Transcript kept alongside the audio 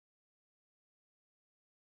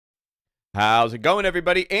How's it going,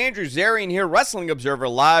 everybody? Andrew Zarian here, Wrestling Observer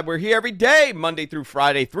Live. We're here every day, Monday through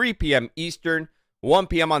Friday, 3 p.m. Eastern, 1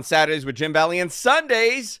 p.m. on Saturdays with Jim Valley, and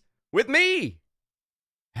Sundays with me.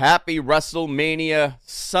 Happy Wrestlemania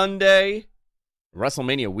Sunday,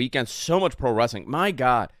 Wrestlemania weekend. So much pro wrestling. My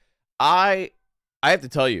God, I have to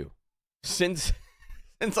tell you, since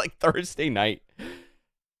like Thursday night,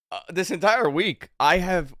 this entire week, I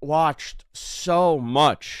have watched so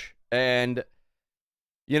much, and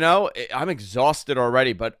you know, I'm exhausted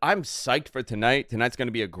already, but I'm psyched for tonight. Tonight's going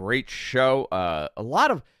to be a great show.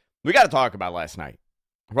 We got to talk about last night.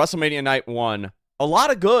 WrestleMania Night 1. A lot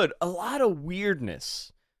of good, a lot of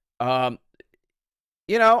weirdness. I'm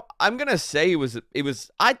going to say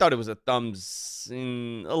I thought it was a thumbs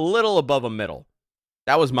in, a little above a middle.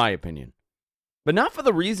 That was my opinion. But not for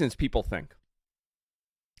the reasons people think.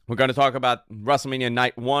 We're going to talk about WrestleMania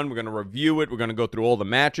Night 1. We're going to review it. We're going to go through all the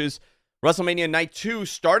matches. WrestleMania Night 2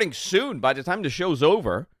 starting soon. By the time the show's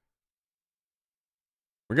over,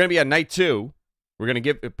 we're going to be at Night 2. We're going to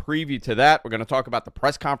give a preview to that. We're going to talk about the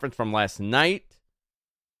press conference from last night.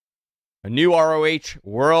 A new ROH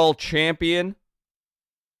World Champion.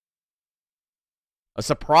 A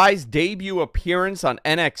surprise debut appearance on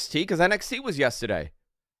NXT, because NXT was yesterday.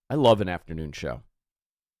 I love an afternoon show.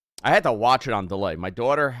 I had to watch it on delay. My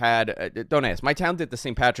daughter had, don't ask, my town did the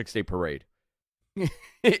St. Patrick's Day Parade.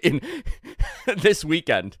 In this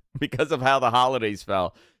weekend because of how the holidays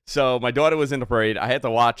fell. So my daughter was in the parade. I had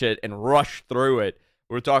to watch it and rush through it.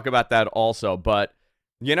 We'll talk about that also. But,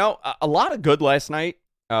 you know, a lot of good last night.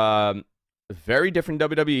 Very different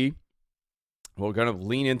WWE. We're going to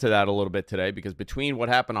lean into that a little bit today because between what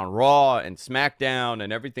happened on Raw and SmackDown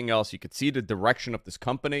and everything else, you could see the direction of this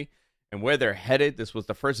company and where they're headed. This was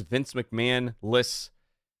the first Vince McMahon-less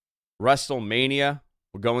WrestleMania.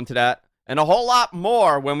 We'll go into that. And a whole lot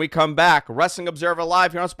more when we come back. Wrestling Observer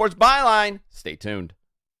Live here on Sports Byline. Stay tuned.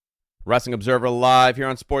 Wrestling Observer Live here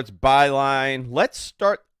on Sports Byline. Let's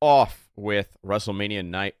start off with WrestleMania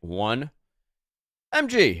Night 1.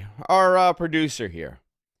 MG, our producer here.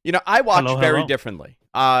 You know, I watch very differently.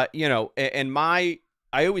 I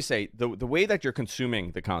always say the way that you're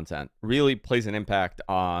consuming the content really plays an impact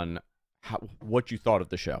on what you thought of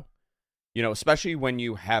the show. You know, especially when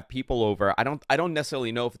you have people over. I don't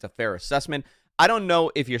necessarily know if it's a fair assessment. I don't know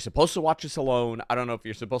if you're supposed to watch this alone. I don't know if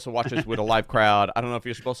you're supposed to watch this with a live crowd. I don't know if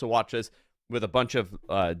you're supposed to watch this with a bunch of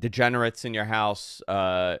degenerates in your house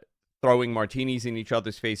throwing martinis in each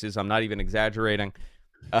other's faces. I'm not even exaggerating.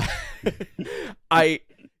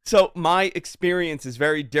 So my experience is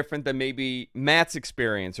very different than maybe Matt's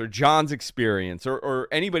experience or John's experience or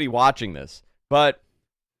anybody watching this. But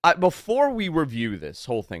before we review this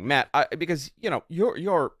whole thing, Matt, because you know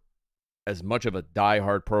you're as much of a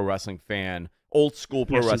diehard pro wrestling fan, old school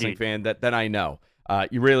pro wrestling fan that I know.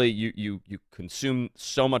 You really you consume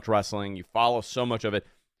so much wrestling, you follow so much of it.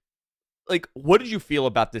 Like, what did you feel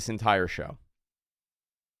about this entire show?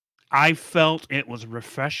 I felt it was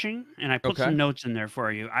refreshing, and I put some notes in there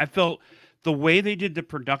for you. I felt the way they did the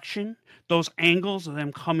production, those angles of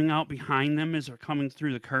them coming out behind them as they're coming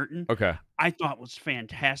through the curtain, I thought was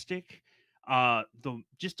fantastic.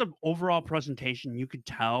 Just the overall presentation, you could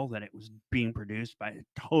tell that it was being produced by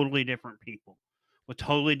totally different people with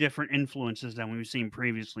totally different influences than we've seen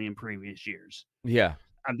previously in previous years. Yeah.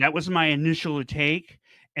 That was my initial take.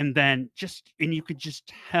 And then you could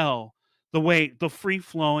just tell the free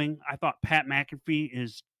flowing. I thought Pat McAfee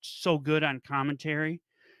is so good on commentary.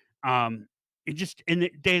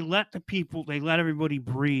 They let everybody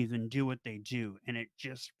breathe and do what they do, and it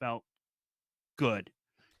just felt good,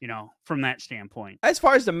 you know, from that standpoint. As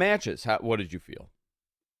far as the matches, what did you feel?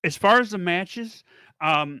 As far as the matches,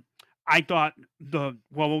 I thought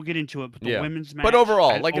we'll get into it, but the women's match. But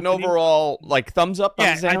overall, thumbs up.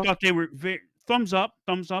 Thumbs down? I thought they were thumbs up.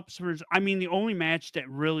 I mean, the only match that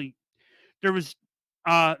really there was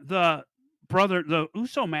the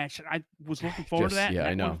Uso match. I was looking forward to that. Yeah, that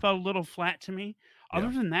I know. One felt a little flat to me. Other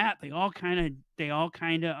than that, they all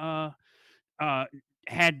kind of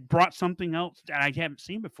had brought something else that I haven't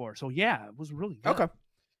seen before. So yeah, it was really good. Okay,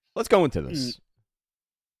 let's go into this.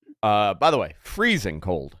 By the way, freezing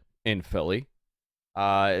cold in Philly.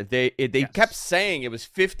 They kept saying it was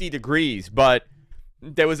 50 degrees, but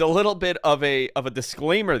there was a little bit of a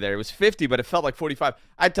disclaimer there. It was 50, but it felt like 45.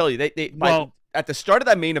 I tell you, at the start of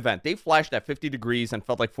that main event, they flashed that 50 degrees and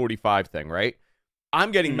felt like 45 thing, right?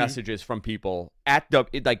 I'm getting messages from people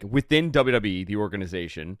within WWE, the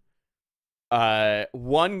organization.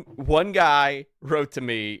 One guy wrote to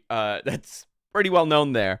me, that's pretty well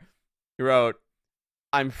known there. He wrote,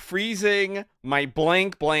 "I'm freezing my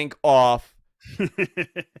blank off,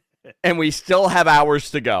 and we still have hours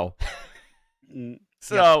to go."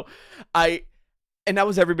 So and that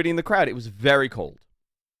was everybody in the crowd. It was very cold.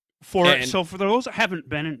 So for those that haven't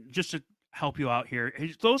been in, just to help you out here,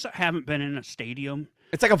 those that haven't been in a stadium,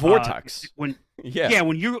 it's like a vortex. When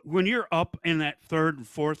you're up in that third and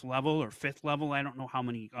fourth level or fifth level, I don't know how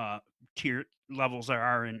many tier levels there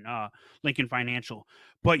are in Lincoln Financial,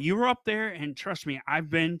 but you were up there, and trust me, I've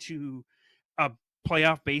been to a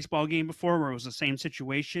playoff baseball game before where it was the same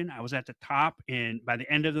situation. I was at the top, and by the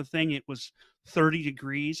end of the thing, it was 30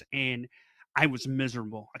 degrees, and I was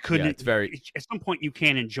miserable. I couldn't. Yeah, it's very. At some point, you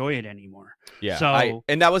can't enjoy it anymore. Yeah. So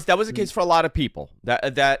and that was the case for a lot of people.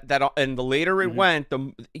 And the later it went,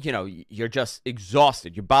 you're just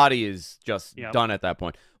exhausted. Your body is just done at that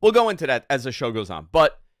point. We'll go into that as the show goes on.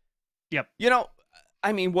 But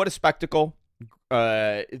I mean, what a spectacle.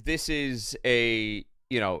 This is like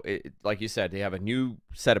you said, they have a new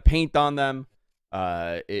set of paint on them.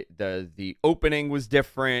 The opening was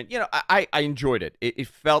different. I enjoyed it. It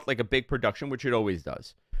felt like a big production, which it always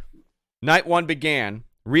does. Night one began.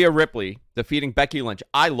 Rhea Ripley defeating Becky Lynch.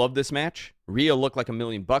 I love this match. Rhea looked like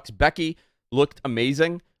 $1,000,000. Becky looked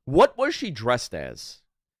amazing. What was she dressed as?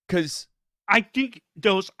 Because I think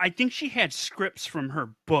she had scripts from her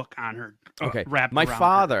book on her. Wrapped my around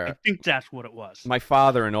father. her. I think that's what it was. My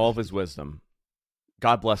father, in all of his wisdom,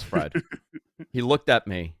 God bless Fred. He looked at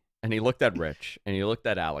me. And he looked at Rich, and he looked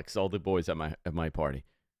at Alex, all the boys at my party,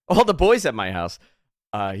 all the boys at my house.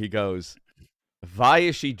 He goes, "Why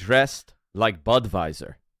is she dressed like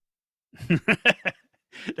Budweiser?"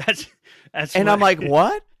 that's. And I'm like,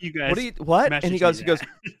 "What? You guys? What?" And he goes,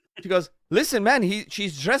 she goes, "Listen, man,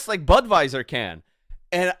 she's dressed like Budweiser can,"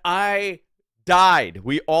 and I died.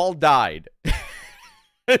 We all died.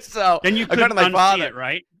 So then you couldn't unsee it,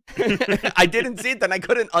 right? I didn't see it, then I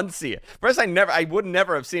couldn't unsee it. First, I would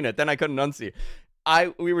never have seen it, then I couldn't unsee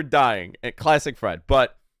it. We were dying at Classic Fred,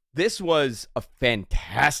 but this was a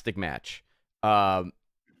fantastic match.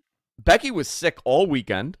 Becky was sick all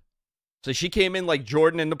weekend, so she came in like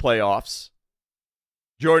Jordan in the playoffs,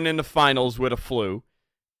 Jordan in the finals with a flu.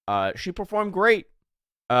 She performed great.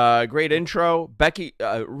 Great intro. Becky,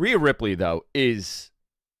 Rhea Ripley though is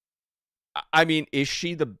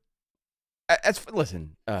she the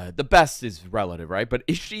the best is relative, right? But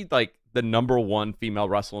is she like the #1 female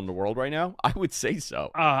wrestler in the world right now? I would say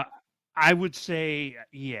so. I would say,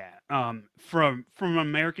 yeah. From an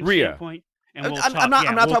American Rhea. standpoint, and I'm not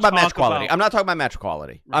talking about match quality. I'm not talking about match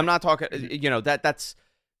quality. Right. I'm not talking.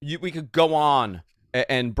 We could go on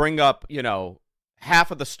and bring up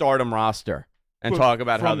half of the Stardom roster and talk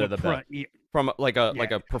about how they're the best from like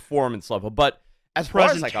a performance level. But as far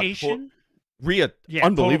as like a Rhea,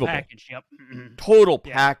 unbelievable. Total package, yep. Total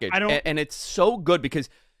package. And it's so good because,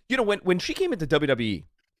 when she came into WWE,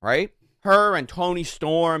 right? Her and Toni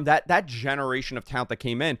Storm, that generation of talent that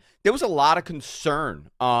came in, there was a lot of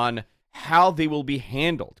concern on how they will be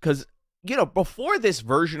handled. Because, before this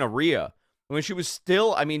version of Rhea, when she was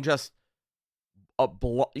still, just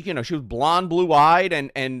she was blonde, blue-eyed,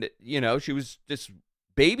 and she was this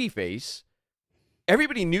baby face.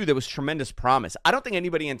 Everybody knew there was tremendous promise. I don't think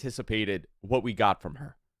anybody anticipated what we got from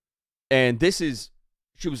her. And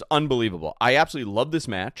she was unbelievable. I absolutely love this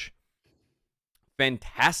match.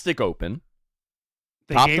 Fantastic open.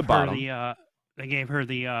 Top to bottom. They gave her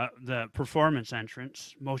the performance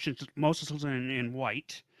entrance. Moses in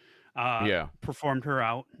white. Performed her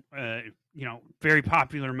out. Very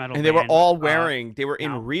popular metal. And they were all wearing, they were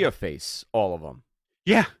in Rhea face, all of them.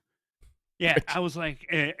 Yeah. Yeah. I was like,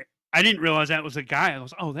 I didn't realize that was a guy. I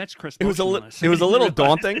was, that's Chris. It was a little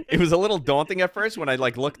daunting. It was a little daunting at first when I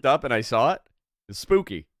looked up and I saw it. It was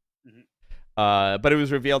spooky. Mm-hmm. But it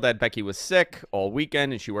was revealed that Becky was sick all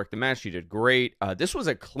weekend and she worked the match. She did great. This was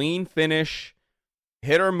a clean finish.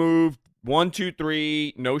 Hit or move. 1, 2,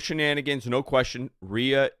 3. No shenanigans. No question.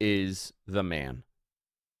 Rhea is the man.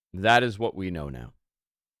 That is what we know now.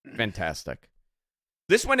 Fantastic.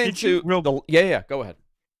 This went into go ahead.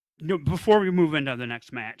 No, before we move into the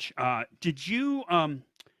next match, did you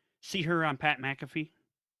see her on Pat McAfee?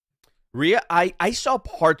 Rhea, I saw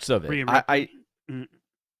parts of it.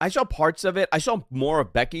 I saw parts of it. I saw more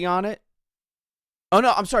of Becky on it. Oh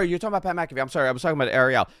no, I'm sorry. You're talking about Pat McAfee. I'm sorry. I was talking about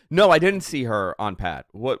Ariel. No, I didn't see her on Pat.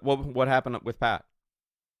 What happened with Pat?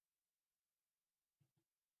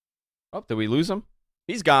 Oh, did we lose him?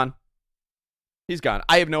 He's gone.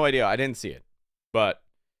 I have no idea. I didn't see it, but.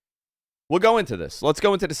 We'll go into this. Let's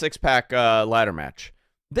go into the 6-pack ladder match.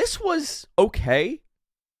 This was okay.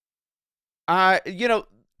 I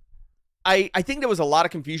think there was a lot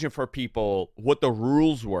of confusion for people what the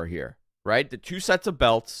rules were here, right? The 2 sets of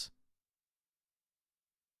belts.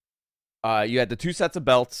 You had the 2 sets of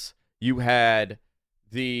belts. You had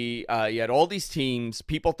You had all these teams.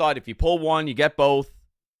 People thought if you pull one, you get both.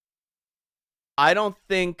 I don't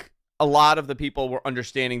think a lot of the people were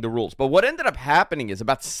understanding the rules. But what ended up happening is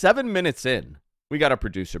about 7 minutes in, we got a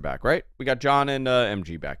producer back, right? We got John and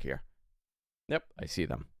MG back here. Yep, I see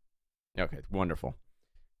them. Okay, wonderful.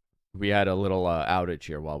 We had a little outage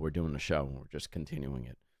here while we're doing the show. We're just continuing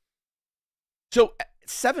it. So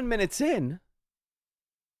 7 minutes in,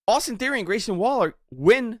 Austin Theory and Grayson Waller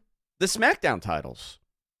win the SmackDown titles.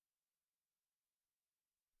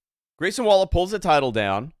 Grayson Waller pulls the title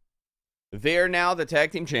down. They're now the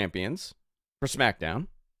tag team champions for SmackDown.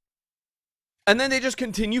 And then they just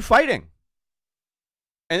continue fighting.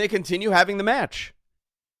 And they continue having the match.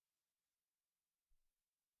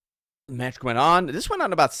 The match went on. This went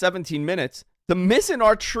on about 17 minutes. The Miz and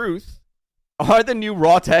R-Truth are the new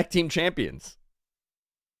Raw tag team champions.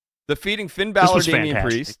 Defeating Finn Balor, Damian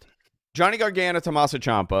Priest, Johnny Gargano, Tommaso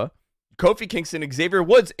Ciampa, Kofi Kingston, Xavier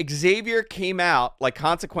Woods. Xavier came out like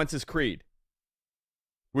Consequences Creed,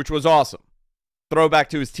 which was awesome. Throwback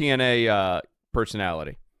to his TNA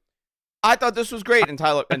personality. I thought this was great. And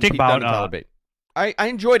Tyler and Pete Dunne and Tyler Bate. I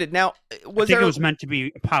enjoyed it. Now, it was meant to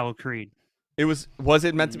be Apollo Creed. Was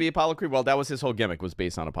it meant to be Apollo Creed? Well, that was his whole gimmick, was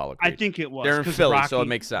based on Apollo Creed. I think it was. They're in Philly, so it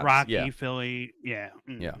makes sense. Rocky, Philly, yeah.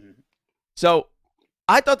 Mm-hmm. Yeah. So,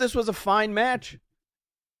 I thought this was a fine match.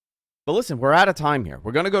 But listen, we're out of time here.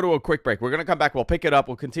 We're going to go to a quick break. We're going to come back. We'll pick it up.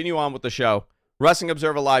 We'll continue on with the show. Wrestling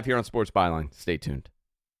Observer Live here on Sports Byline. Stay tuned.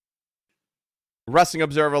 Wrestling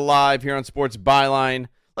Observer Live here on Sports Byline.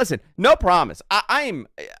 Listen, no promise. I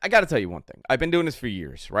got to tell you one thing. I've been doing this for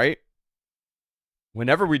years, right?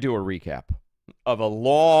 Whenever we do a recap of a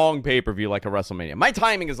long pay-per-view like a WrestleMania, my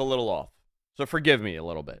timing is a little off. So forgive me a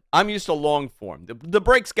little bit. I'm used to long form. The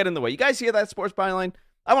breaks get in the way. You guys hear that, Sports Byline?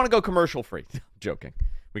 I want to go commercial free. Joking.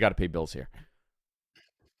 We got to pay bills here.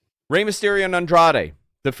 Rey Mysterio and Andrade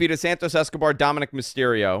defeated Santos Escobar, Dominic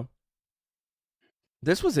Mysterio.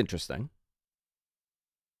 This was interesting.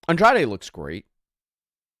 Andrade looks great.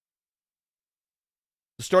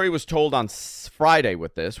 The story was told on Friday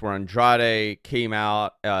with this, where Andrade came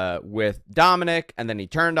out with Dominic, and then he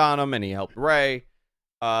turned on him, and he helped Rey.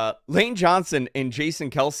 Lane Johnson and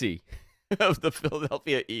Jason Kelsey of the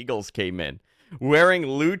Philadelphia Eagles came in wearing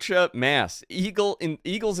lucha masks.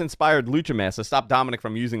 Eagles-inspired lucha masks to stop Dominic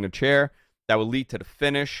from using the chair. That would lead to the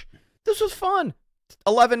finish. This was fun.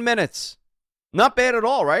 11 minutes. Not bad at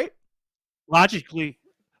all, right? Logically,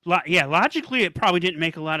 it probably didn't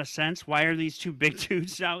make a lot of sense. Why are these two big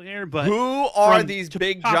dudes out there? But who are these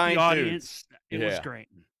big giant audience, dudes? It was great.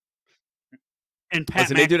 And Pat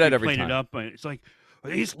McAfee they do that every played time. It up, but it's like,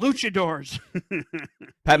 these luchadors.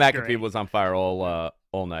 Pat McAfee was on fire all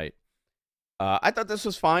night. I thought this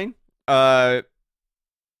was fine. It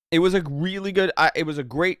was a really good. It was a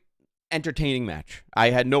great, entertaining match. I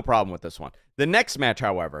had no problem with this one. The next match,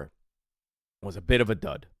 however, was a bit of a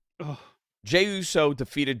dud. Oh. Jey Uso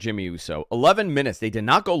defeated Jimmy Uso. 11 minutes. They did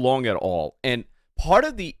not go long at all. And part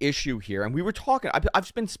of the issue here, and we were talking,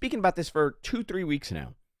 I've been speaking about this for 2-3 weeks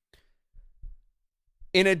now.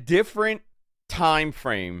 In a different time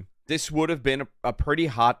frame, this would have been a pretty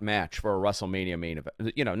hot match for a WrestleMania main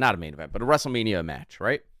event. You know, not a main event, but a WrestleMania match,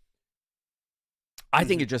 right? I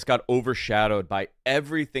think it just got overshadowed by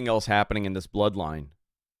everything else happening in this Bloodline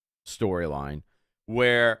storyline,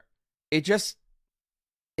 where it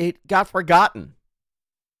got forgotten.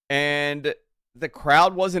 And the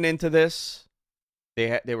crowd wasn't into this.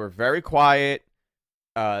 They were very quiet.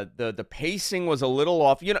 The pacing was a little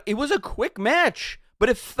off. You know, it was a quick match, but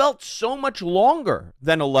it felt so much longer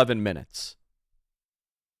than 11 minutes.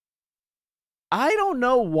 I don't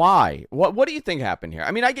know why. What do you think happened here?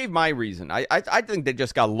 I mean, I gave my reason. I think they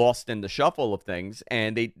just got lost in the shuffle of things,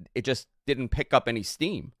 and it just didn't pick up any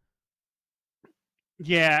steam.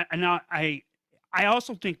 Yeah, and I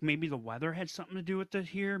also think maybe the weather had something to do with it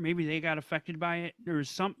here. Maybe they got affected by it. There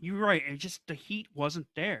was you're right. It just, the heat wasn't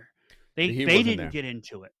there. They didn't get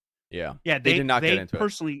into it. Yeah. Yeah, they did not get into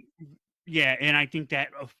personally, it. Yeah, and I think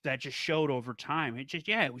that just showed over time.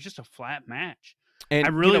 It was just a flat match. And I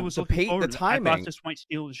really was looking forward the to it. timing. I thought this might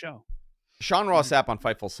steal the show. Sean Ross Sapp on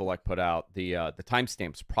Fightful Select put out the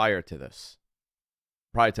timestamps prior to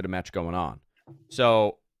the match going on.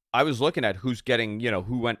 So I was looking at who's getting,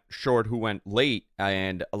 who went short, who went late,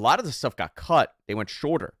 and a lot of the stuff got cut. They went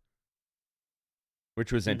shorter,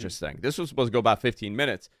 which was interesting. This was supposed to go about 15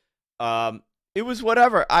 minutes. It was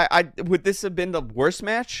whatever. Would this have been the worst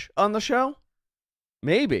match on the show?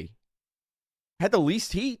 Maybe. Had the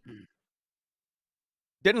least heat.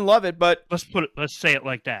 Didn't love it, but let's say it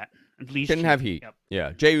like that. At least didn't have heat. Yep.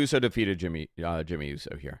 Yeah. Jey Uso defeated Jimmy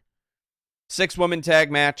Uso here. 6-woman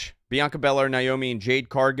tag match. Bianca Belair, Naomi, and Jade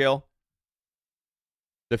Cargill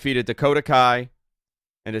defeated Dakota Kai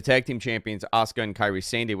and the tag team champions Asuka and Kairi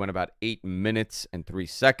Sane. They went about 8 minutes and 3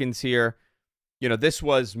 seconds here. You know, this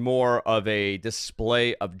was more of a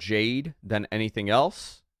display of Jade than anything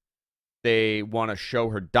else. They want to show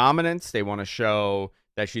her dominance. They want to show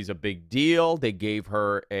that she's a big deal. They gave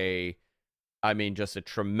her just a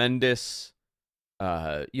tremendous,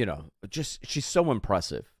 she's so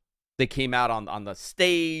impressive. They came out on the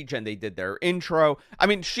stage and they did their intro. I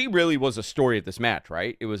mean, she really was a story of this match,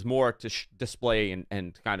 right? It was more to display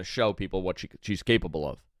and kind of show people what she's capable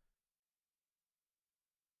of.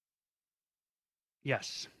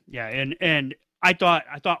 Yes. Yeah. And I thought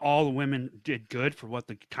all the women did good for what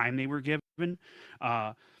the time they were given.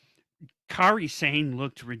 Kairi Sane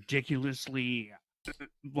looked ridiculously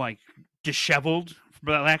disheveled,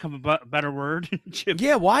 for lack of a better word.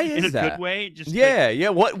 Yeah, why is that? In a good way. Just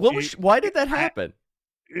why did that happen?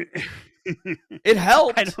 It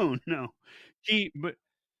helped. I don't know.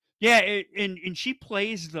 And she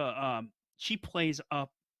plays up.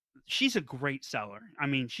 She's a great seller. I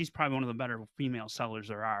mean, she's probably one of the better female sellers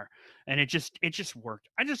there are. And it just worked.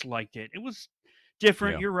 I just liked it. It was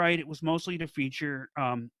different. Yeah. You're right. It was mostly to feature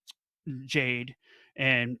Jade,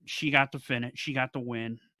 and she got the finish. She got the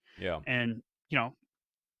win. Yeah. And,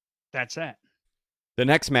 that's that. The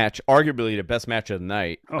next match, arguably the best match of the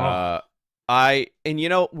night.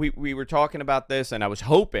 We were talking about this, and I was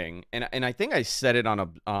hoping, and I think I said it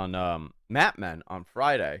on Mat Men on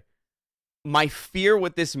Friday. My fear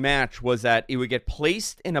with this match was that it would get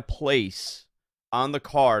placed in a place on the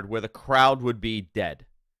card where the crowd would be dead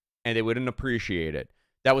and they wouldn't appreciate it.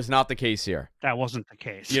 That was not the case here. That wasn't the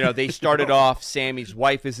case. They started off, Sammy's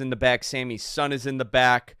wife is in the back, Sammy's son is in the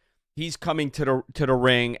back. He's coming to the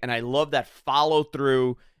ring, and I love that follow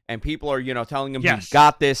through, and people are, telling him he's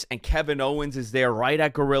got this, and Kevin Owens is there right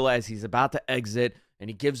at Gorilla as he's about to exit, and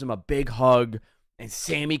he gives him a big hug, and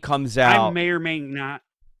Sammy comes out. I may or may not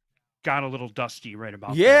got a little dusty right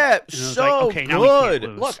about that. Yeah, so good.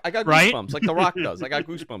 Look, I got goosebumps like The Rock does. I got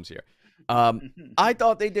goosebumps here. I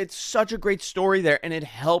thought they did such a great story there, and it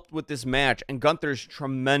helped with this match. And Gunther's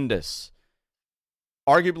tremendous.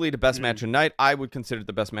 Arguably the best match of the night. I would consider it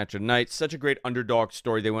the best match of the night. Such a great underdog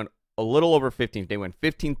story. They went a little over 15. They went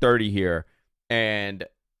 15-30 here, and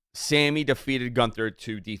Sammy defeated Gunther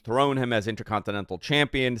to dethrone him as Intercontinental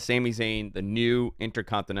Champion. Sami Zayn, the new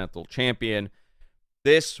Intercontinental Champion.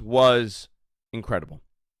 This was incredible.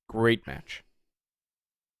 Great match.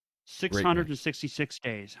 666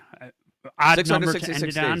 days. Odd number to end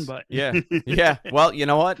it on, but yeah. Well, you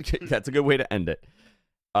know what? That's a good way to end it.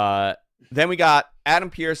 Then we got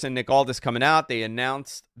Adam Pearce and Nick Aldis coming out. They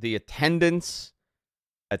announced the attendance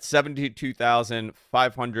at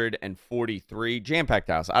 72,543. Jam-packed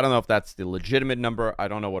house. I don't know if that's the legitimate number. I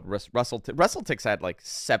don't know what WrestleTix had, like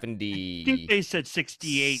 70. I think they said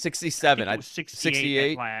 68. 67. I think it was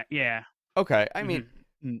 68. Yeah. Okay. I mean,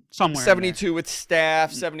 somewhere 72 with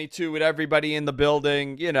staff, 72 with everybody in the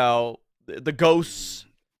building. The ghosts.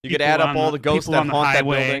 You could add up all the ghosts that haunt that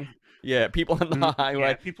building. Yeah, people on the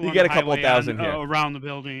highway. You get a couple of thousand here. Around the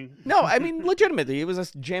building. No, I mean, legitimately, it was a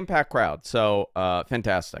jam-packed crowd. So,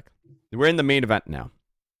 fantastic. We're in the main event now.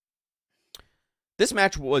 This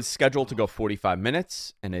match was scheduled to go 45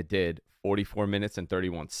 minutes, and it did 44 minutes and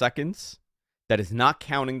 31 seconds. That is not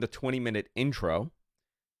counting the 20-minute intro.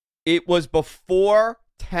 It was before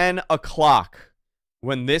 10 o'clock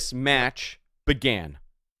when this match began.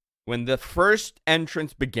 When the first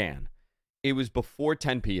entrance began. It was before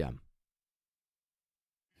 10 p.m.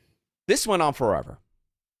 This went on forever.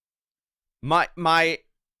 I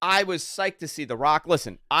was psyched to see The Rock.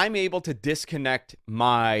 Listen, I'm able to disconnect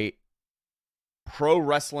my pro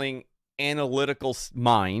wrestling analytical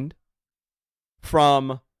mind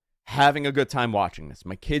from having a good time watching this.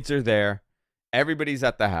 My kids are there. Everybody's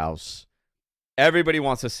at the house. Everybody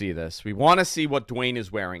wants to see this. We want to see what Dwayne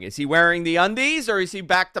is wearing. Is he wearing the undies or is he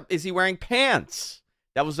wearing pants?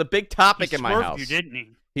 That was a big topic in my house. He swerved you, didn't he?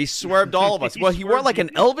 He swerved all of us. Well, he wore like an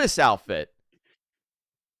Elvis outfit.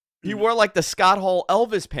 He wore like the Scott Hall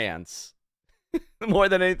Elvis pants more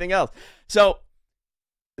than anything else. So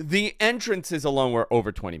the entrances alone were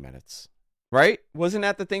over 20 minutes, right? Wasn't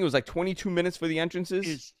that the thing? It was like 22 minutes for the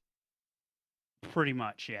entrances? Pretty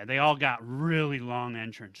much, yeah. They all got really long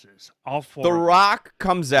entrances. All four. The Rock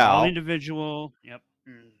comes out. All individual. Yep.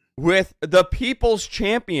 With the People's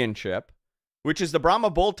Championship, which is the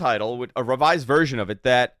Brahma Bull title, with a revised version of it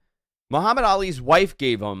that Muhammad Ali's wife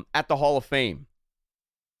gave him at the Hall of Fame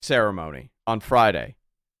ceremony on Friday.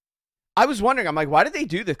 I was wondering, I'm like, why did they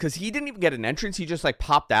do this? Because he didn't even get an entrance. He just like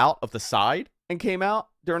popped out of the side and came out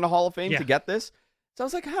during the Hall of Fame to get this. So I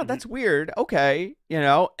was like, that's weird. Okay,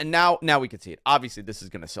 and now we can see it. Obviously, this is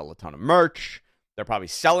going to sell a ton of merch. They're probably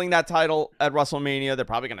selling that title at WrestleMania. They're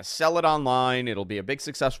probably going to sell it online. It'll be a big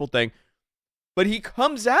successful thing. But he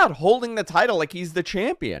comes out holding the title like he's the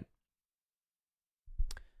champion.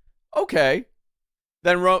 Okay.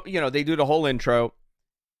 Then, they do the whole intro.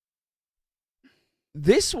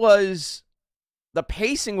 The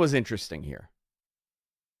pacing was interesting here.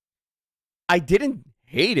 I didn't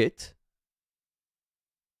hate it.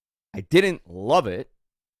 I didn't love it.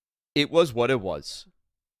 It was what it was.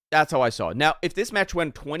 That's how I saw it. Now, if this match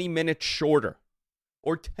went 20 minutes shorter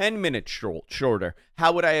or 10 minutes shorter,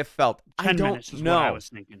 how would I have felt? 10 minutes is what I was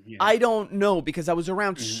thinking. Yeah. I don't know, because I was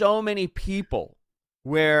around so many people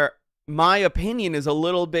where my opinion is a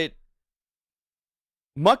little bit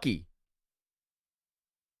mucky.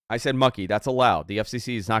 I said mucky. That's allowed. The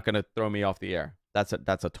FCC is not going to throw me off the air. That's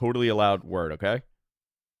a totally allowed word, okay?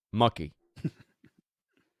 Mucky.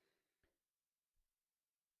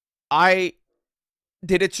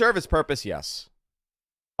 Did it serve its purpose? Yes.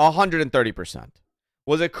 130%.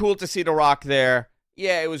 Was it cool to see The Rock there?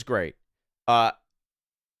 Yeah, it was great. The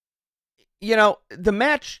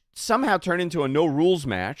match somehow turned into a no rules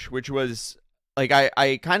match, which was like,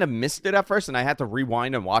 I kind of missed it at first, and I had to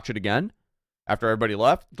rewind and watch it again after everybody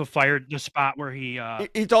left. The spot where he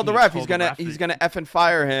told the ref he's gonna effing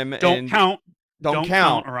fire him. Don't count,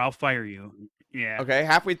 or I'll fire you. Yeah. Okay,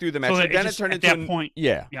 halfway through the match, So then it turned into that point.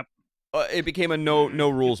 Yeah. Yep. It became a no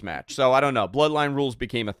rules match. So I don't know. Bloodline rules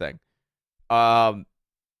became a thing.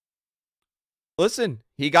 Listen,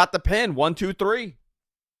 he got the pin 1, 2, 3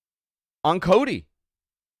 on Cody.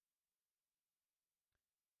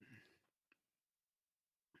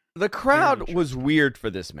 The crowd was weird for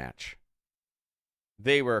this match.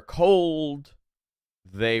 They were cold.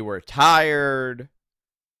 They were tired.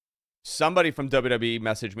 Somebody from WWE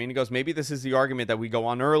messaged me and he goes, maybe this is the argument that we go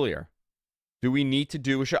on earlier. Do we need to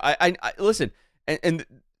do a show? I listen, and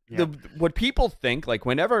what people think, like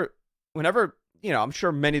whenever, I'm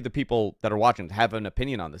sure many of the people that are watching have an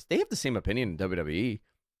opinion on this. They have the same opinion in WWE.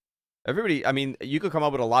 Everybody, I mean, you could come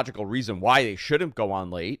up with a logical reason why they shouldn't go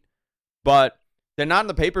on late, but they're not in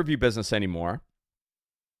the pay-per-view business anymore.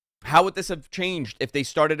 How would this have changed if they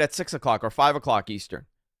started at 6 o'clock or 5 o'clock Eastern?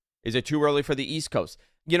 Is it too early for the East Coast?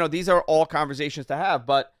 These are all conversations to have,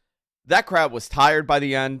 but that crowd was tired by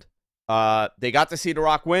the end. They got to see The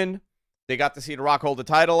Rock win. They got to see The Rock hold the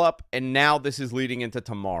title up, and now this is leading into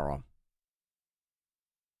tomorrow.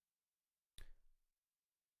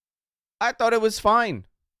 I thought it was fine.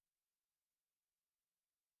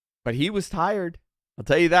 But he was tired. I'll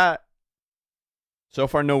tell you that. So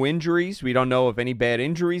far, no injuries. We don't know of any bad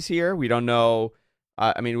injuries here. We don't know,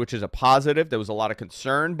 which is a positive. There was a lot of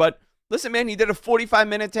concern. But listen, man, he did a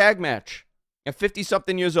 45-minute tag match at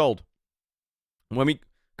 50-something years old. When we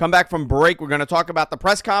come back from break, we're going to talk about the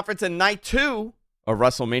press conference and night 2 of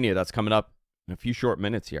WrestleMania. That's coming up in a few short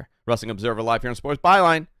minutes here. Wrestling Observer Live here on Sports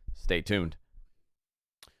Byline. Stay tuned.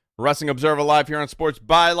 Wrestling Observer Live here on Sports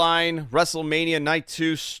Byline. WrestleMania night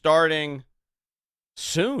 2 starting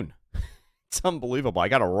soon. It's unbelievable. I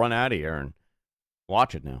got to run out of here and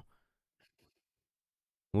watch it now.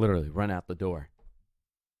 Literally run out the door.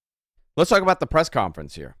 Let's talk about the press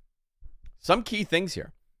conference here. Some key things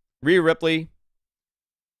here. Rhea Ripley,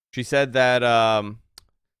 she said that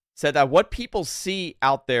what people see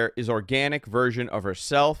out there is organic version of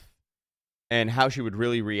herself and how she would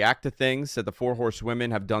really react to things. Said the 4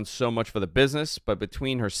 horsewomen have done so much for the business, but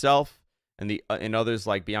between herself and and others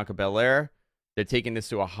like Bianca Belair, they're taking this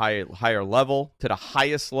to a higher level, to the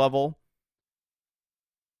highest level.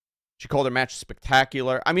 She called her match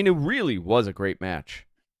spectacular. I mean, it really was a great match.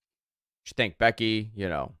 She thanked Becky.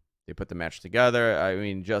 They put the match together. I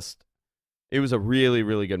mean, it was a really,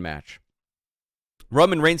 really good match.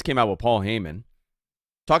 Roman Reigns came out with Paul Heyman.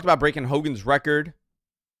 Talked about breaking Hogan's record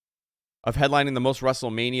of headlining the most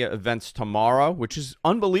WrestleMania events tomorrow, which is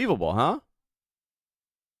unbelievable, huh?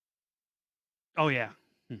 Oh, yeah.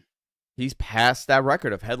 He's passed that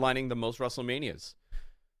record of headlining the most WrestleManias.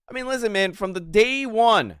 I mean, listen, man, from day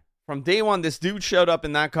one, this dude showed up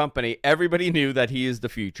in that company. Everybody knew that he is the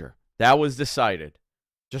future. That was decided.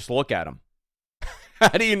 Just look at him. How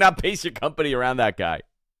do you not base your company around that guy?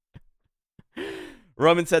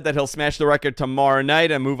 Roman said that he'll smash the record tomorrow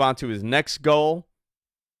night and move on to his next goal.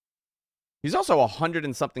 He's also 100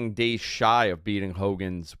 and something days shy of beating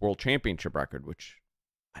Hogan's World Championship record, which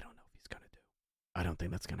I don't know if he's going to do. I don't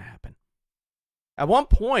think that's going to happen. At one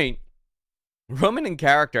point, Roman in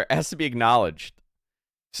character has to be acknowledged.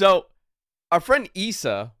 So, our friend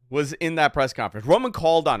Issa was in that press conference. Roman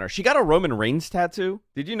called on her. She got a Roman Reigns tattoo.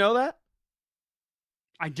 Did you know that?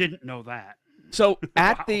 I didn't know that. So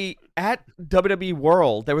at Wow. the at WWE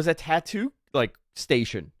World, there was a tattoo like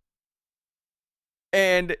station.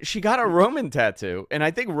 And she got a Roman tattoo. And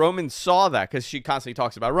I think Roman saw that because she constantly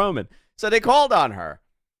talks about Roman. So they called on her.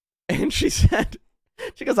 And she said,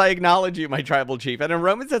 she goes, I acknowledge you, my tribal chief. And then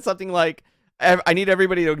Roman said something like, I need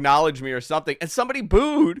everybody to acknowledge me or something. And somebody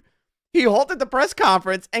booed. He halted the press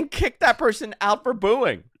conference and kicked that person out for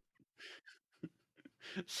booing.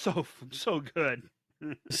 So good.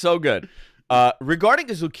 So good. Regarding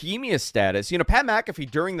his leukemia status, Pat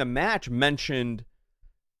McAfee during the match mentioned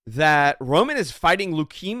that Roman is fighting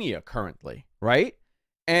leukemia currently, right?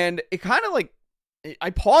 And it kind of like, I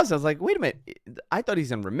paused. I was like, wait a minute. I thought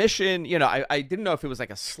he's in remission. I didn't know if it was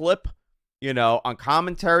like a slip, on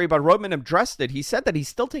commentary, but Roman addressed it. He said that he's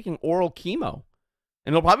still taking oral chemo,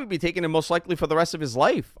 and he'll probably be taking it most likely for the rest of his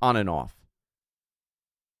life, on and off.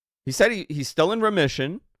 He said he's still in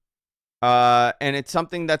remission, and it's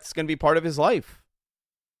something that's going to be part of his life.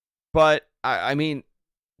 But, I mean,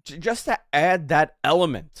 just to add that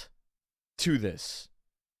element to this,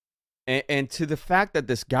 and to the fact that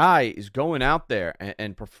this guy is going out there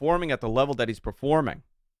and performing at the level that he's performing,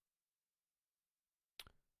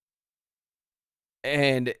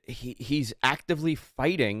 and he's actively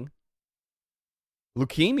fighting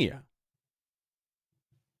leukemia.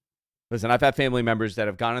 Listen, I've had family members that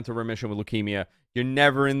have gone into remission with leukemia. You're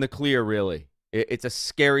never in the clear, really. It's a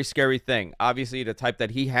scary, scary thing. Obviously, the type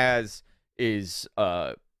that he has is,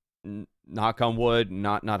 knock on wood,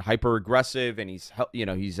 not hyper aggressive, and he's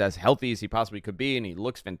as healthy as he possibly could be, and he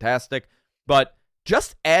looks fantastic. But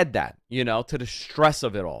just add that, to the stress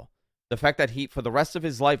of it all. The fact that for the rest of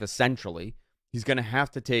his life, essentially, he's going to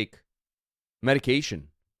have to take medication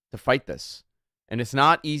to fight this. And it's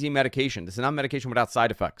not easy medication. This is not medication without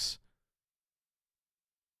side effects.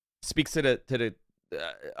 Speaks to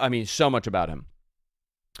so much about him.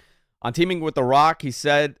 On teaming with The Rock, he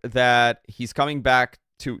said that he's coming back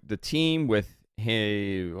to the team with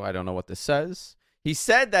him. I don't know what this says. He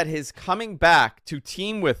said that his coming back to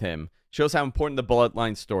team with him shows how important the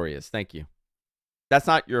Bloodline story is. Thank you. That's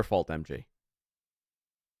not your fault, MG.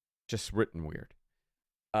 Just written weird.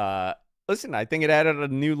 Listen, I think it added a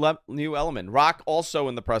new element. Rock also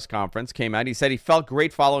in the press conference came out. He said he felt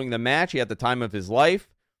great following the match. He had the time of his life.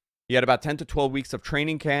 He had about 10 to 12 weeks of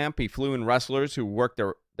training camp. He flew in wrestlers who worked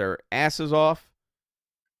their asses off.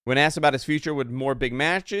 When asked about his future with more big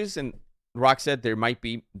matches, and Rock said there might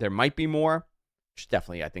be more, which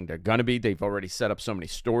definitely I think they're going to be. They've already set up so many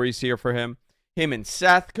stories here for him. Him and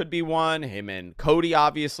Seth could be one. Him and Cody,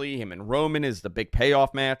 obviously. Him and Roman is the big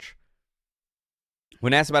payoff match.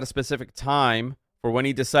 When asked about a specific time for when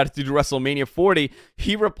he decided to do WrestleMania 40,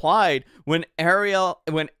 he replied when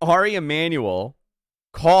Ari Emanuel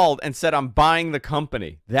called and said, I'm buying the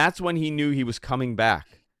company. That's when he knew he was coming back.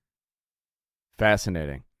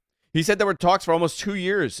 Fascinating. He said there were talks for almost 2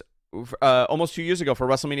 years ago for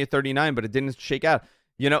WrestleMania 39, but it didn't shake out.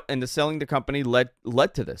 And the selling the company led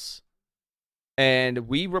to this. And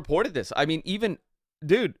we reported this. I mean, even,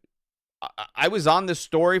 dude, I was on this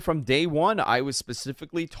story from day one. I was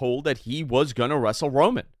specifically told that he was going to wrestle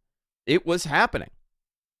Roman. It was happening.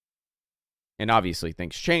 And obviously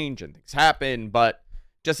things change and things happen, but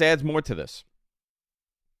just adds more to this.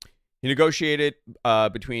 He negotiated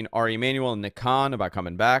between Ari Emanuel and Nick Khan about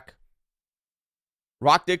coming back.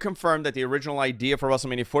 Rock did confirm that the original idea for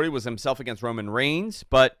WrestleMania 40 was himself against Roman Reigns,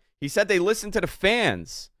 but he said they listened to the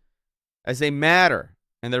fans as they matter,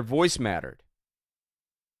 and their voice mattered.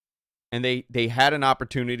 And they had an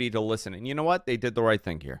opportunity to listen. And you know what? They did the right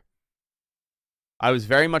thing here. I was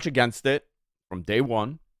very much against it from day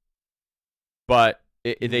one, but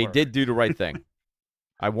they did do the right thing.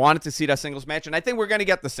 I wanted to see that singles match, and I think we're going to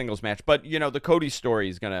get the singles match. But, the Cody story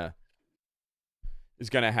is gonna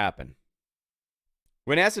happen.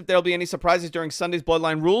 When asked if there'll be any surprises during Sunday's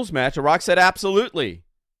Bloodline Rules match, The Rock said absolutely.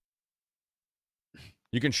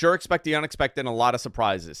 You can sure expect the unexpected and a lot of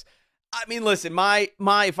surprises. I mean, listen,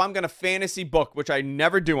 if I'm going to fantasy book, which I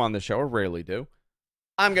never do on the show, or rarely do,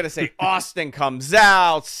 I'm going to say Austin comes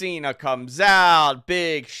out, Cena comes out,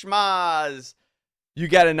 big schmaz. You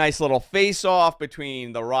get a nice little face-off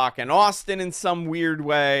between The Rock and Austin in some weird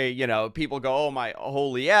way. People go, oh my,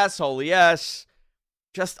 holy yes, holy yes.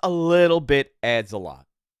 Just a little bit adds a lot.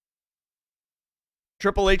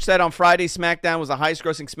 Triple H said on Friday, SmackDown was the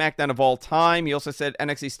highest-grossing SmackDown of all time. He also said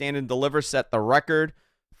NXT Stand and Deliver set the record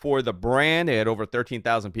for the brand. They had over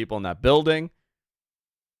 13,000 people in that building.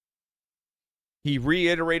 He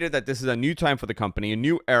reiterated that this is a new time for the company, a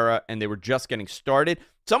new era, and they were just getting started.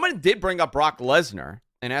 Someone did bring up Brock Lesnar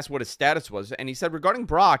and asked what his status was, and he said regarding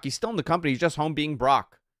Brock, he's still in the company. He's just home being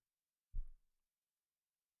Brock.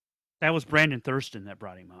 That was Brandon Thurston that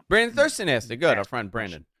brought him up. Brandon Thurston asked it. Good, our friend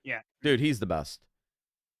Brandon. Yeah. Dude, he's the best.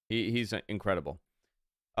 He's incredible.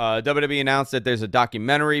 WWE announced that there's a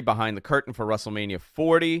documentary behind the curtain for WrestleMania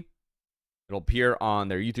 40. It'll appear on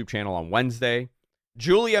their YouTube channel on Wednesday.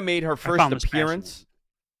 Giulia made her first appearance.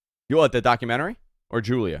 You want the documentary or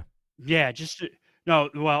Giulia? Yeah,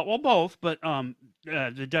 well, both, but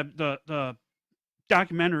the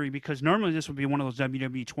documentary, because normally this would be one of those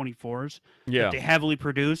WWE 24s that they heavily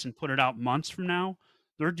produce and put it out months from now.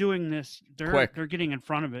 They're doing this. They're getting in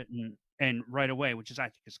front of it and right away, which I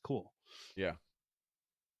think is cool. Yeah.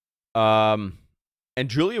 And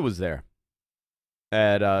Giulia was there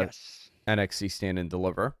at NXT Stand and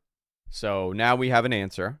Deliver. So now we have an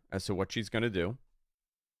answer as to what she's going to do.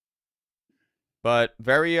 But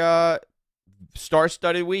very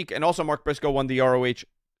star-studded week. And also Mark Brisco won the ROH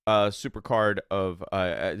Supercard of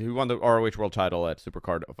who won the ROH World Title at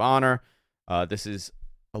Supercard of Honor. This is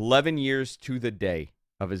 11 years to the day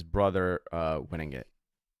of his brother winning it,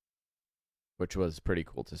 which was pretty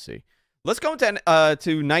cool to see. Let's go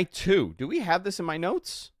to night 2. Do we have this in my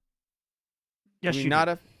notes? Yes, you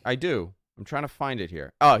do. I do. I'm trying to find it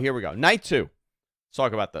here. Oh, here we go. Night 2. Let's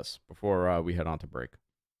talk about this before we head on to break.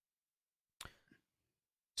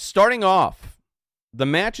 Starting off, the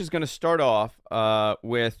match is going to start off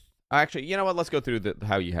with... Actually, you know what? Let's go through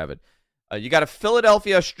how you have it. You got a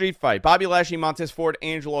Philadelphia street fight. Bobby Lashley, Montez Ford,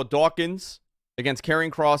 Angelo Dawkins against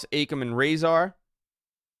Karrion Kross, Akam, and Razor.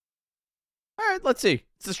 All right, let's see.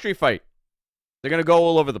 It's a street fight. They're going to go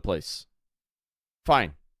all over the place.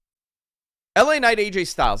 Fine. LA Knight, AJ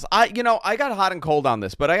Styles. I got hot and cold on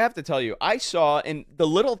this, but I have to tell you, I saw, and the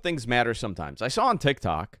little things matter sometimes. I saw on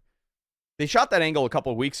TikTok, they shot that angle a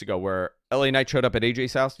couple of weeks ago where LA Knight showed up at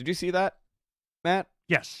AJ's house. Did you see that, Matt?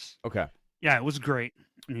 Yes. Okay. Yeah, it was great.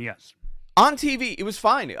 Yes. On TV, it was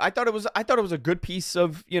fine. I thought it was a good piece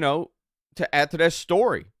of, to add to their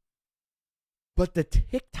story. But the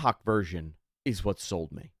TikTok version is what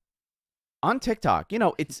sold me. On TikTok,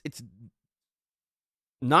 it's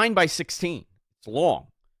 9:16. It's long,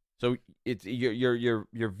 so it's your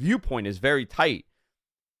viewpoint is very tight.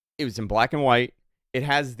 It was in black and white. It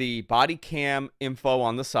has the body cam info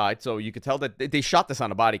on the side, so you could tell that they shot this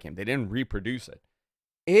on a body cam. They didn't reproduce it.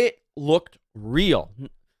 It looked real.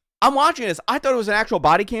 I'm watching this. I thought it was an actual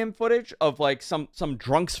body cam footage of like some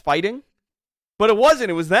drunks fighting, but it wasn't.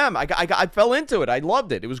 It was them. I fell into it. I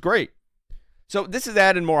loved it. It was great. So this is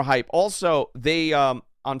adding more hype. Also, they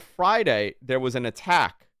on Friday there was an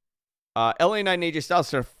attack. LA Knight and AJ Styles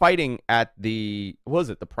started fighting at the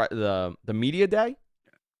media day.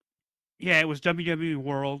 Yeah, it was WWE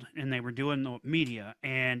World, and they were doing the media,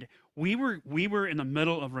 and we were in the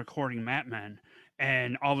middle of recording Mat Men,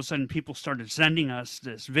 and all of a sudden people started sending us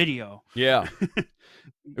this video. Yeah,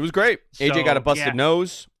 it was great. AJ got a busted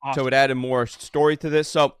nose, awesome. So it added more story to this.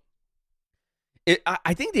 So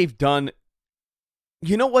I think they've done.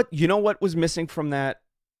 You know what was missing from that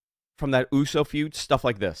Uso feud? Stuff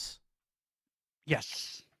like this.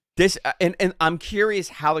 Yes. This and I'm curious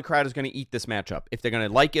how the crowd is going to eat this matchup. If they're going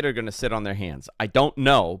to like it or going to sit on their hands. I don't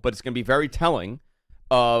know, but it's going to be very telling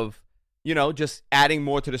of, just adding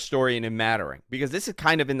more to the story and it mattering. Because this is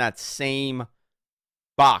kind of in that same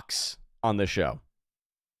box on the show.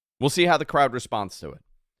 We'll see how the crowd responds to it.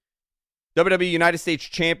 WWE United States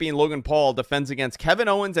Champion Logan Paul defends against Kevin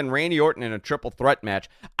Owens and Randy Orton in a triple threat match.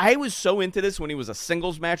 I was so into this when he was a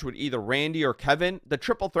singles match with either Randy or Kevin. The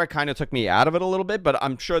triple threat kind of took me out of it a little bit, but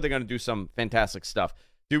I'm sure they're going to do some fantastic stuff.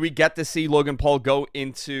 Do we get to see Logan Paul go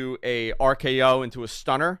into a RKO, into a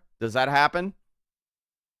stunner? Does that happen?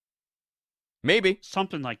 Maybe.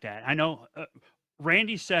 Something like that. I know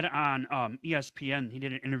Randy said on ESPN, he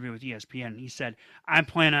did an interview with ESPN. He said, I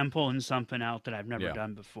plan on pulling something out that I've never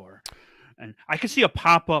done before. And I could see a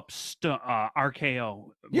pop-up RKO.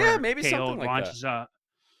 Yeah, maybe KO something like launches, that.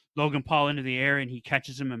 Logan Paul into the air and he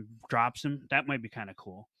catches him and drops him. That might be kind of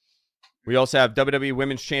cool. We also have WWE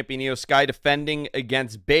Women's Champion Io Sky defending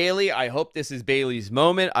against Bayley. I hope this is Bayley's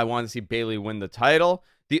moment. I want to see Bayley win the title.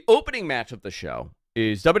 The opening match of the show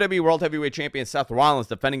is WWE World Heavyweight Champion Seth Rollins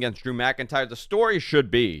defending against Drew McIntyre. The story should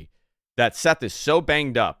be that Seth is so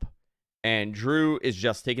banged up and Drew is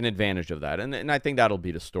just taking advantage of that. And I think that'll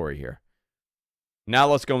be the story here. Now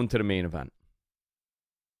let's go into the main event.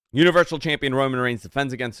 Universal Champion Roman Reigns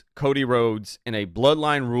defends against Cody Rhodes in a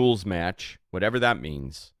Bloodline Rules match, whatever that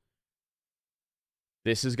means.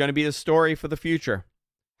 This is going to be the story for the future.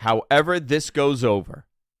 However this goes over,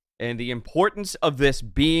 and the importance of this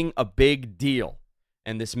being a big deal,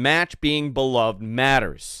 and this match being beloved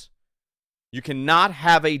matters. You cannot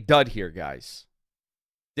have a dud here, guys.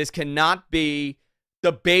 This cannot be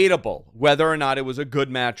debatable whether or not it was a good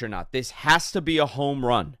match or not. This has to be a home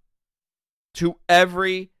run to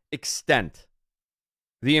every extent.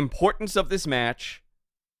 The importance of this match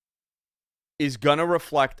is going to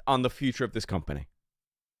reflect on the future of this company.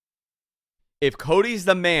 If Cody's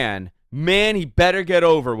the man, he better get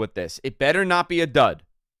over with this. It better not be a dud.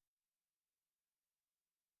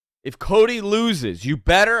 If Cody loses, you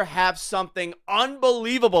better have something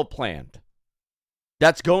unbelievable planned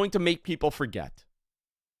that's going to make people forget.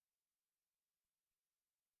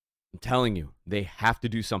 I'm telling you, they have to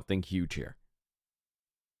do something huge here.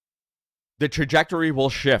 The trajectory will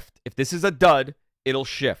shift. If this is a dud, it'll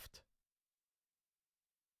shift.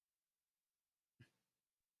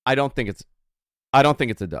 I don't think it's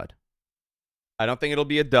a dud. I don't think it'll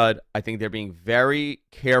be a dud. I think they're being very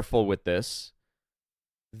careful with this.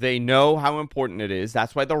 They know how important it is.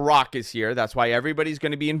 That's why The Rock is here. That's why everybody's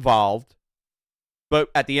going to be involved. But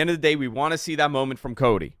at the end of the day, we want to see that moment from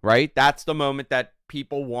Cody, right? That's the moment that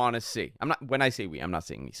people want to see. When I say we, I'm not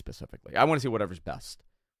saying me specifically. I want to see whatever's best.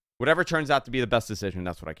 Whatever turns out to be the best decision,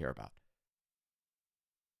 that's what I care about.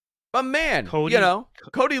 But man, Cody,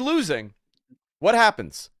 Cody losing, what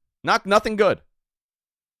happens? Nothing good.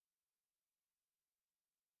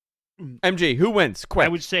 MG, who wins? Quick.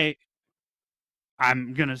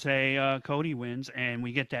 I'm going to say Cody wins, and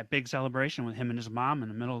we get that big celebration with him and his mom in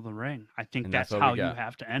the middle of the ring. I think that's how you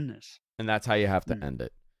have to end this. And that's how you have to end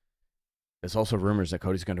it. There's also rumors that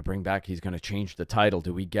Cody's going to bring back, he's going to change the title.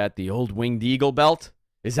 Do we get the old Winged Eagle belt?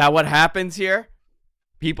 Is that what happens here?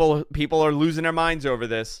 People are losing their minds over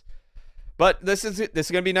this. But this is it. This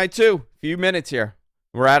is going to be night 2. A few minutes here.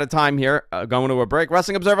 We're out of time here. Going to a break.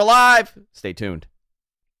 Wrestling Observer Live. Stay tuned.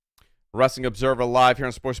 Wrestling Observer Live here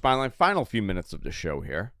on Sports Byline. Final few minutes of the show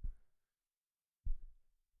here.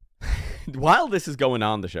 While this is going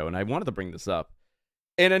on the show, and I wanted to bring this up,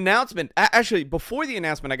 an announcement. Actually, before the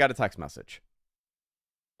announcement, I got a text message.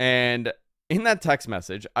 And in that text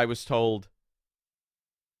message, I was told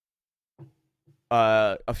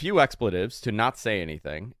a few expletives to not say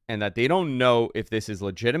anything, and that they don't know if this is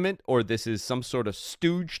legitimate or this is some sort of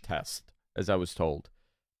stooge test, as I was told.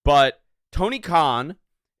 But Tony Khan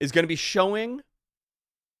is going to be showing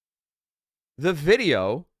the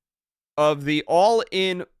video of the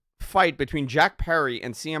all-in fight between Jack Perry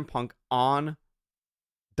and CM Punk on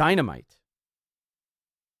Dynamite.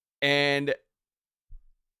 And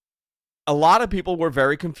a lot of people were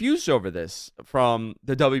very confused over this from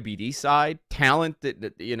the WBD side. Talent,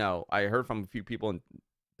 that I heard from a few people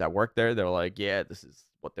that work there. They're like, yeah, this is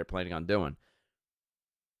what they're planning on doing.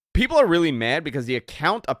 People are really mad because the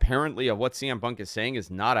account apparently of what CM Punk is saying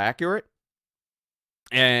is not accurate.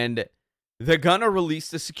 And they're going to release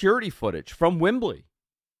the security footage from Wembley.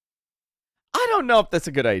 I don't know if that's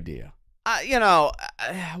a good idea.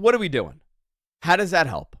 What are we doing? How does that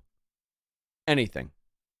help? Anything.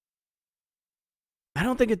 I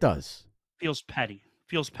don't think it does. Feels petty,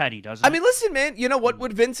 doesn't it? I mean, listen, man, what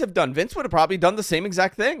would Vince have done? Vince would have probably done the same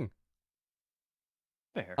exact thing.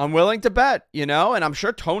 Fair. I'm willing to bet, and I'm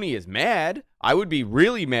sure Tony is mad. I would be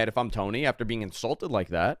really mad if I'm Tony after being insulted like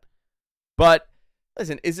that. But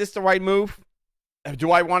listen, is this the right move?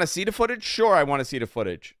 Do I want to see the footage? Sure, I want to see the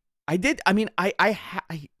footage. I'm not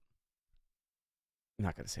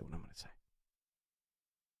going to say what I'm going to say.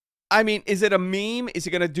 I mean, is it a meme? Is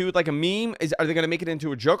it going to do like a meme? Are they going to make it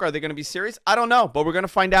into a joke? Are they going to be serious? I don't know, but we're going to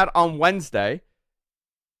find out on Wednesday.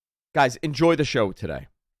 Guys, enjoy the show today.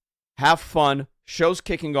 Have fun. Show's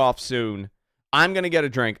kicking off soon. I'm going to get a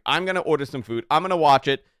drink. I'm going to order some food. I'm going to watch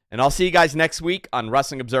it. And I'll see you guys next week on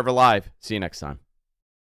Wrestling Observer Live. See you next time.